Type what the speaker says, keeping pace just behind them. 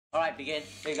Alright, begin.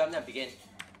 Hey, come now, begin.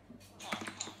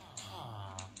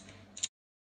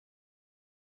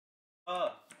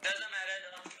 Doesn't matter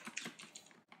though.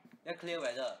 Yeah, clear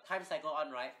weather. Time cycle on,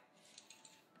 right?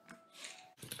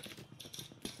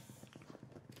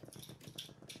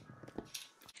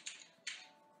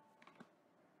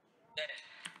 Yeah.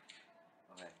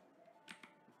 Okay.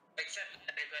 Except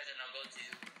the request and I'll go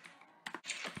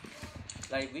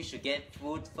to. Like, we should get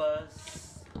food first.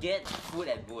 Get food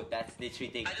and wood, that's the three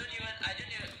things. I didn't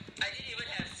even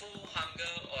have full hunger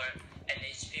or an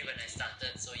HP when I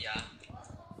started, so yeah.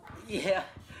 Yeah,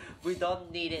 we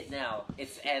don't need it now.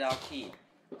 It's anarchy.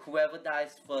 Whoever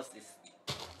dies first is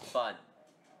fun.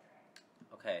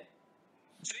 Okay.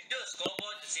 Should we do a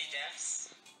scoreboard to see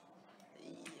deaths?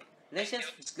 Yeah.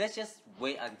 Let's just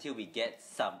wait until we get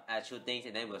some actual things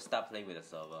and then we'll start playing with the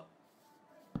server.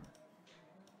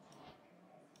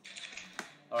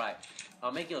 Alright,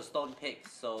 I'll make you a stone pick,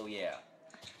 so yeah.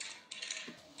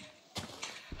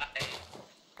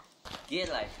 Get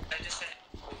like I just said.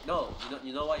 no,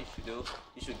 you know what you should do?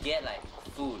 You should get like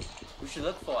food. You should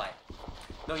look for like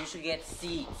no, you should get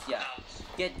seeds, yeah.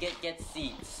 Get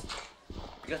seeds.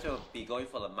 Because we'll be going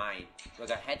for the mine. We're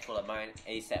gonna head for the mine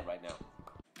ASAP right now.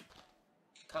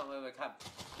 Come, wait, come.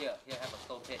 Here, have a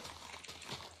stone pit.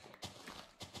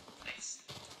 Nice.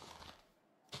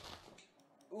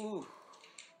 Ooh.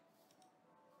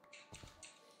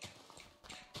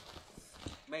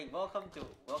 Mate, welcome to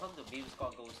Meme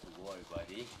Squad Goes to War,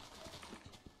 everybody.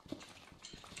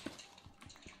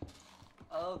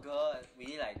 Oh god, we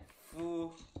need like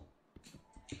food.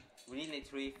 We need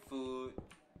literally food.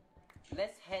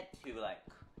 Let's head to like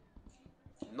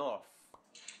north.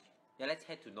 Yeah, let's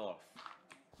head to north.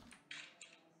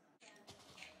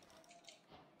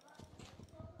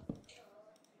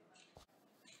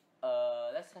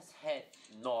 Let's just head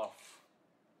north.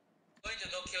 Going to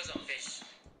go kill some fish.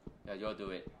 Yeah, you'll do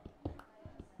it.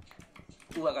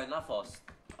 Ooh, I got enough for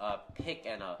a pick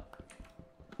and a.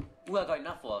 Ooh, I got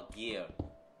enough for a gear.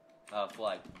 For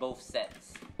like both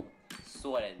sets,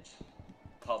 sword and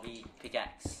probably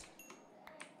pickaxe.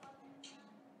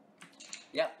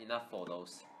 Yep, enough for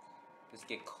those. Let's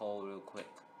get coal real quick.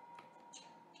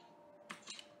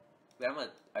 Wait,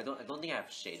 I don't think I have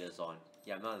shaders on.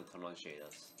 Yeah, I'm not gonna turn on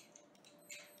shaders.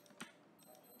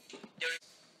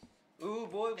 Ooh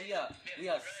boy, we are. We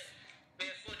have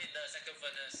food in the second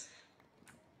furnace.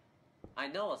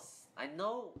 I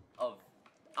know of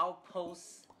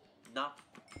outposts not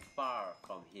far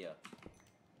from here.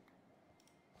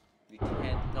 We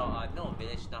can no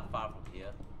village not far from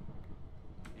here.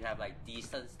 We have like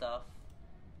decent stuff.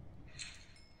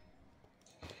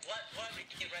 What we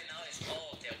need right now is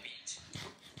all of their wheat.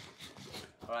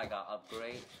 Alright, got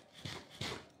upgrade.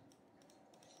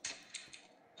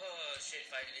 Oh shit,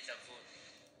 finally some food.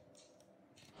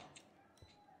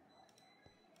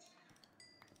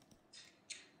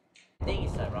 I think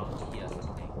it's around here or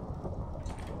something.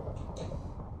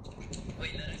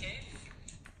 Wait, another cave?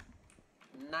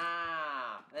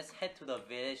 Nah, let's head to the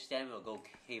village, then we'll go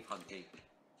cave hunting.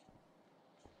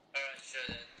 Alright, sure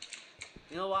then.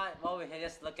 You know what? While we're here,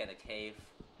 just look at the cave.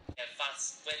 Yeah,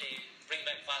 fast, when they bring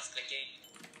back fast clicking.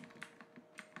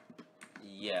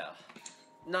 Yeah.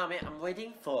 Nah, man, I'm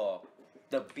waiting for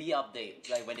the B update,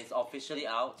 like when it's officially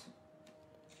out.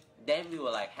 Then we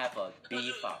will like have a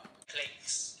B farm.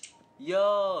 Clicks.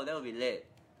 Yo, that would be lit.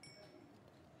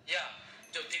 Yeah,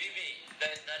 to PvP,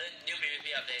 there's another new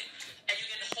PvP update. And you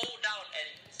can hold down and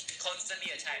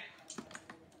constantly attack.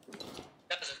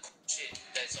 That was a cool shit,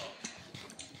 that's all.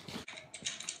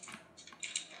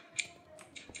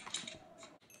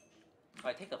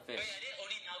 Alright, take a Wait, fish. are they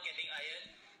only now getting iron?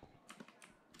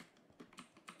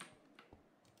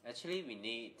 Actually, we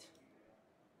need.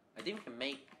 I think we can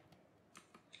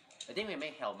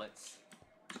make helmets.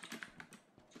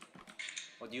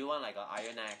 Or do you want like an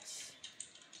iron axe?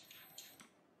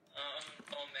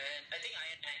 Oh man, I think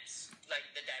iron axe, like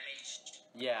the damage.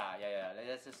 Yeah.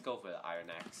 Let's just go for the iron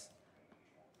axe.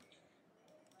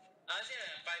 Honestly, I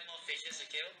have 5 more fishes to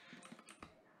kill.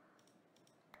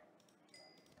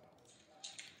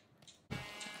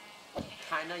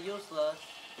 Kinda useless.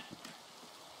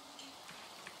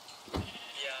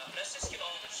 Yeah, let's just kill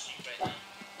all the sheep right now.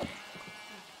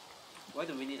 Why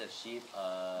do we need a sheep?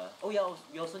 Oh yeah,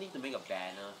 we also need to make a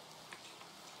banner.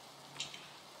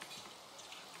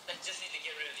 I just need to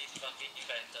get rid of these fucking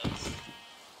phantoms.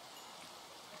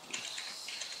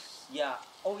 Yeah.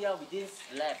 Oh yeah, we didn't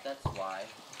sleep. That's why.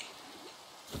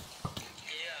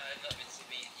 Yeah, I've not been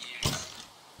sleeping in years.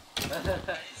 I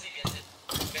didn't sleep yesterday.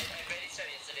 I barely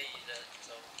slept yesterday either,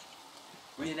 so.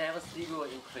 We never sleep. We were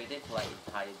in creative for like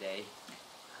entire day.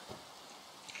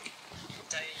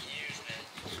 Yeah,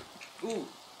 Ooh,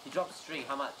 he dropped string.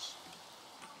 How much?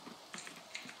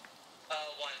 1.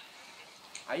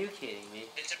 Are you kidding me?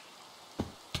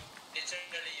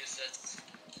 Literally useless.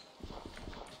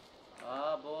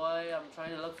 Oh boy, I'm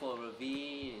trying to look for a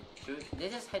ravine.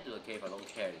 Let's just head to the cave. I don't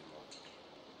care anymore.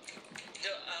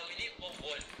 We need more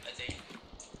wood, I think.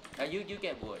 You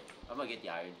get wood. I'm gonna get the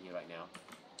iron here right now.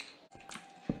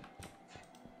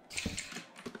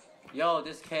 Yo,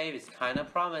 this cave is kinda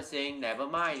promising. Never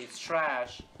mind, it's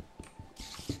trash.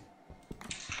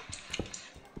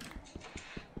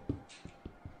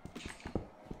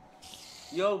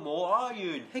 Yo, more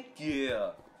iron! Heck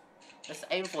yeah! Let's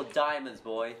aim for diamonds,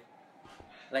 boy.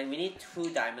 Like, we need 2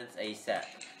 diamonds ASAP.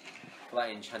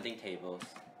 Like enchanting tables.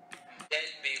 Then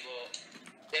we will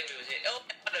say, oh,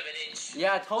 I found a village.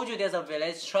 Yeah, I told you there's a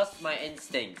village. Trust my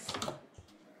instincts.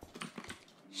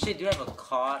 Shit, do you have a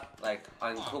cart? Like,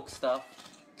 uncooked stuff?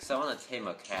 Cause I wanna tame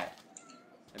a cat.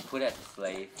 And put it as a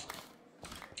slave.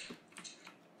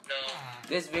 No.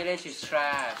 This village is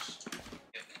trash.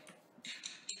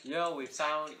 Yo, we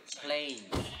found plains.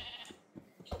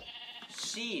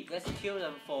 Sheep, let's kill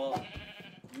them for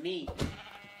meat.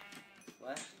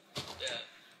 What? Yeah.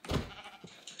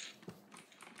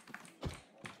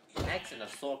 Axe and a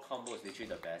sword combo is literally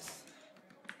the best.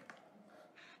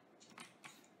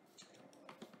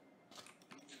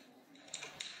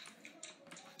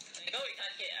 You know we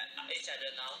can't hit each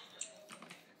other now.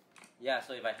 Yeah,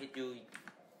 so if I hit you,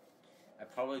 I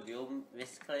probably will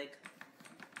misclick.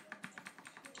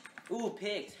 Ooh,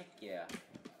 pigs! Heck yeah.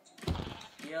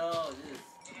 Yo, this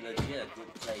is legit a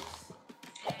good place.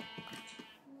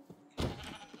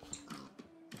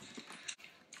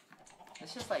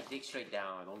 Let's just like dig straight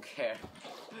down, I don't care.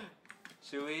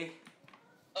 Should we?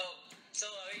 Oh, so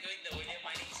are we doing the William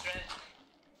mining strat?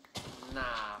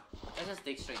 Nah, let's just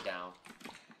dig straight down.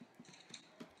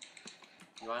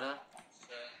 You wanna?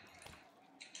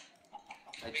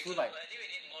 Like I think we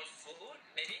need more food,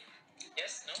 maybe?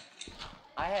 Yes? No?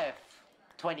 I have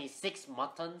 26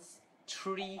 muttons,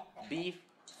 3 beef,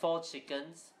 4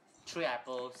 chickens, 3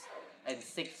 apples, and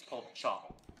 6 pork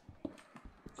chop.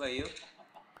 Where are you?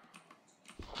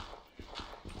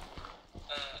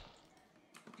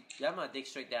 Yeah, I'm gonna dig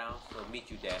straight down, so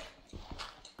meet you there.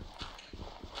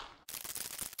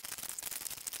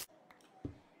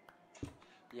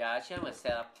 Yeah, actually I'm gonna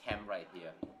set up camp right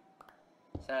here.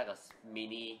 Set like a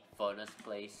mini furnace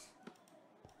place.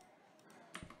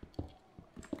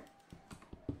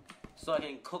 So I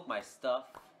can cook my stuff.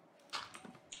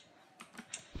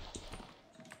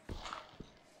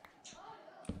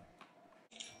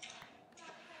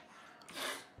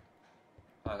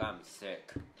 Oh god, I'm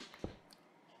sick.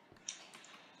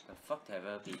 The fuck did I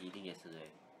ever be eating yesterday?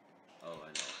 Oh,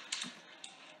 I know.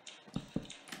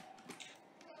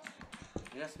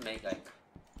 Just make like...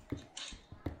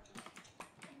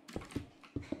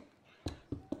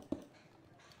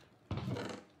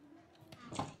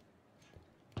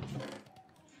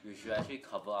 You should actually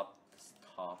cover up this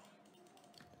top.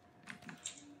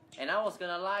 And I was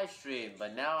gonna live stream,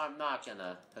 but now I'm not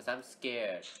gonna, cause I'm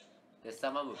scared. That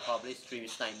someone will probably stream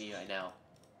snipe me right now.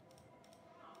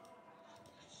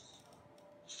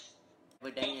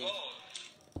 Everything is,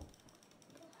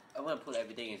 I'm gonna put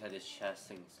everything inside this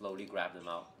chest and slowly grab them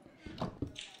out.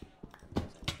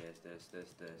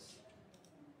 This.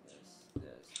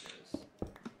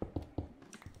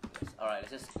 Alright,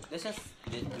 let's just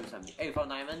do something. Hey, you found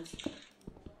diamonds?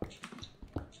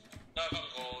 No, I found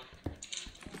gold.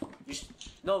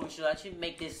 No, we should actually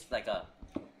make this like a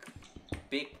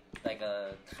big, like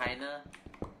a kinda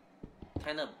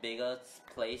bigger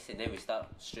place, and then we start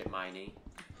strip mining.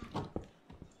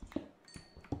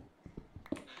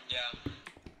 Yeah.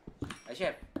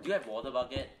 Actually, do you have water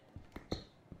bucket?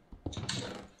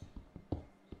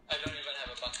 I don't even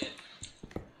have a bucket.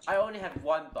 I only have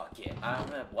 1 bucket. I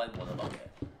only have 1 water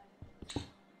bucket.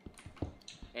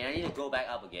 And I need to go back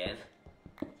up again.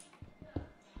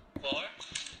 For?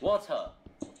 Water!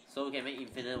 So we can make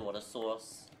infinite water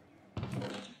source.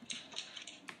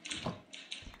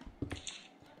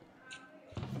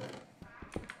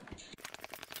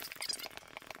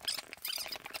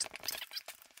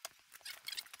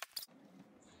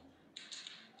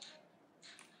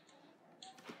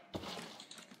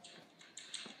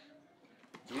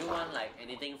 Do you want like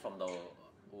anything from the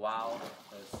WoW?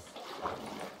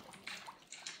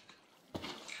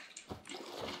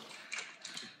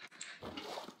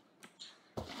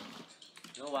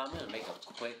 You know what, I'm gonna make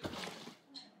a quick...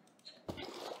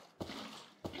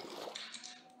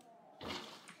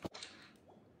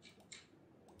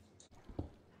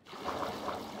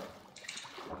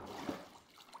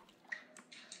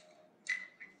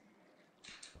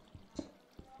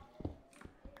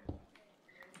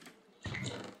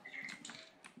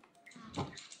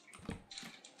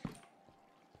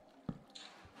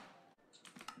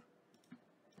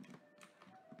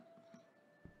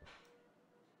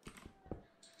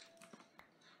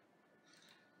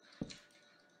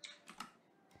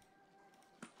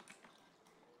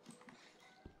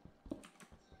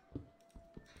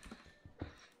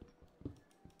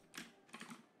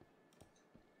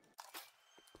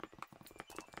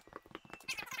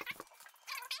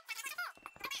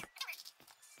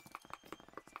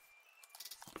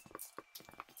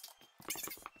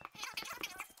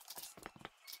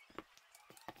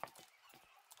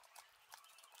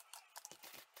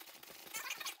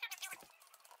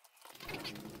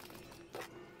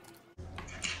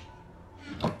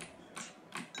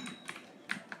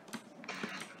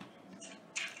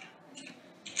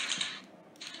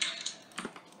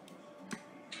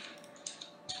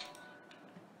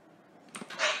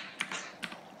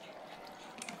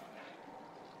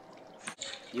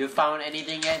 You found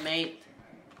anything yet, mate?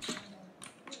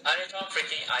 I only found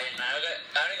freaking iron.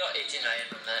 I only got 18 iron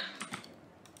from that.